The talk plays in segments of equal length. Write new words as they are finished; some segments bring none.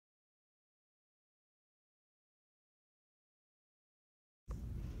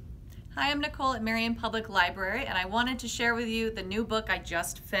Hi, I'm Nicole at Marion Public Library, and I wanted to share with you the new book I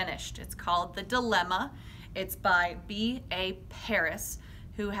just finished. It's called The Dilemma. It's by B.A. Paris,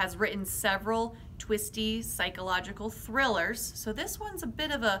 who has written several twisty psychological thrillers. So this one's a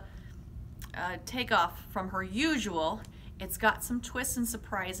bit of a takeoff from her usual. It's got some twists and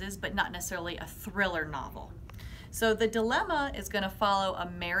surprises, but not necessarily a thriller novel. So The Dilemma is going to follow a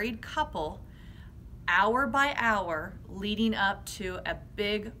married couple hour by hour leading up to a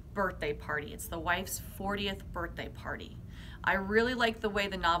big birthday party. It's the wife's 40th birthday party. I really like the way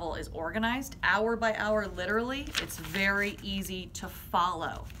the novel is organized, hour by hour, literally. It's very easy to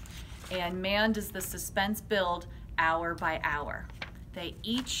follow. And man, does the suspense build hour by hour. They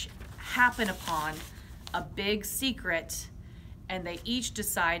each happen upon a big secret, and they each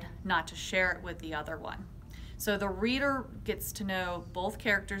decide not to share it with the other one. So the reader gets to know both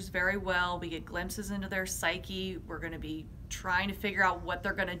characters very well. We get glimpses into their psyche. We're going to be trying to figure out what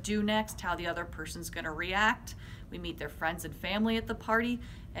they're going to do next, how the other person's going to react. We meet their friends and family at the party,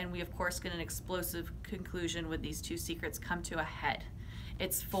 and we of course get an explosive conclusion when these two secrets come to a head.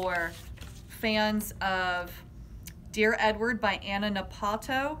 It's for fans of Dear Edward by Anna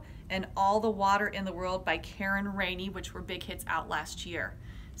Nepato and All the Water in the World by Karen Rainey, which were big hits out last year.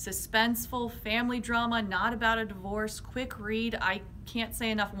 Suspenseful family drama, not about a divorce, quick read. I can't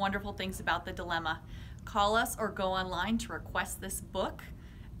say enough wonderful things about The Dilemma. Call us or go online to request this book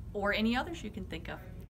or any others you can think of.